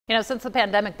You know, since the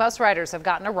pandemic, bus riders have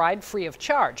gotten a ride free of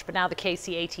charge, but now the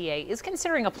KCATA is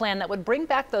considering a plan that would bring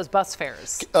back those bus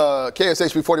fares.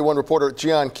 KSHB 41 reporter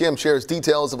Jian Kim shares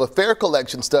details of a fare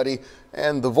collection study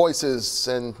and the voices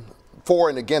for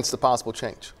and against the possible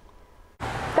change.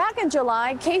 Back in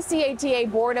July,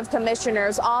 KCATA Board of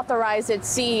Commissioners authorized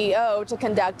its CEO to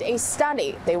conduct a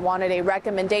study. They wanted a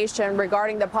recommendation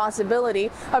regarding the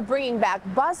possibility of bringing back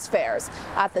bus fares.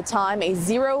 At the time, a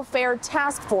zero fare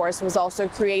task force was also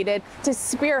created to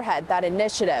spearhead that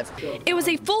initiative. It was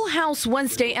a full house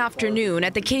Wednesday afternoon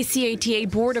at the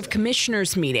KCATA Board of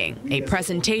Commissioners meeting. A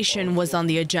presentation was on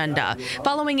the agenda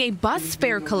following a bus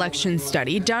fare collection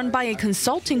study done by a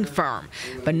consulting firm,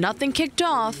 but nothing kicked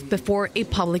off before a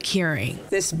public hearing.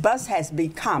 This bus has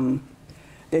become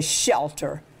the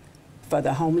shelter for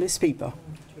the homeless people.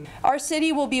 Our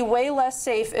city will be way less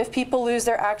safe if people lose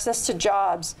their access to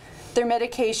jobs, their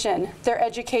medication, their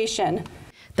education.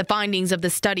 The findings of the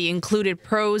study included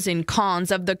pros and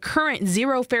cons of the current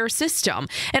zero fare system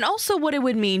and also what it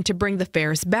would mean to bring the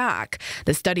fares back.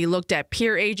 The study looked at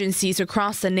peer agencies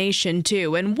across the nation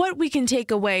too and what we can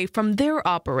take away from their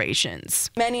operations.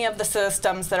 Many of the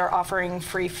systems that are offering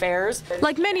free fares.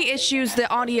 Like many issues, the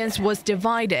audience was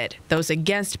divided. Those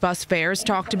against bus fares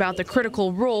talked about the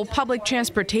critical role public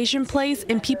transportation plays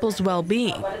in people's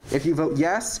well-being. If you vote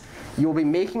yes, you will be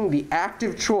making the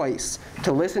active choice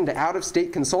to listen to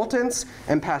out-of-state consultants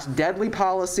and pass deadly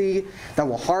policy that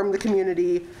will harm the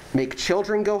community, make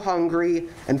children go hungry,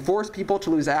 and force people to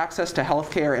lose access to health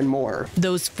care and more.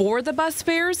 Those for the bus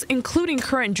fares, including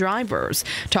current drivers,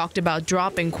 talked about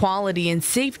dropping quality and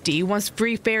safety once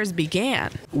free fares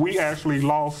began. We actually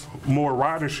lost more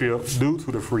ridership due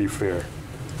to the free fare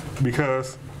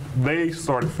because they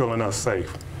started feeling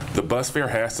unsafe. The bus fare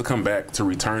has to come back to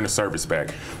return the service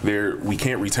back. We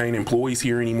can't retain employees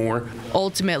here anymore.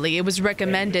 Ultimately, it was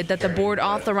recommended that the board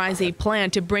authorize a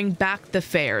plan to bring back the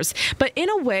fares, but in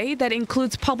a way that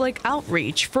includes public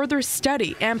outreach, further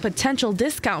study, and potential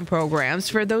discount programs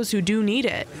for those who do need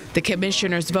it. The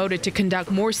commissioners voted to conduct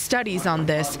more studies on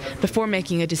this before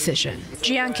making a decision.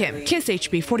 Jian Kim,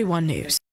 KSHB 41 News.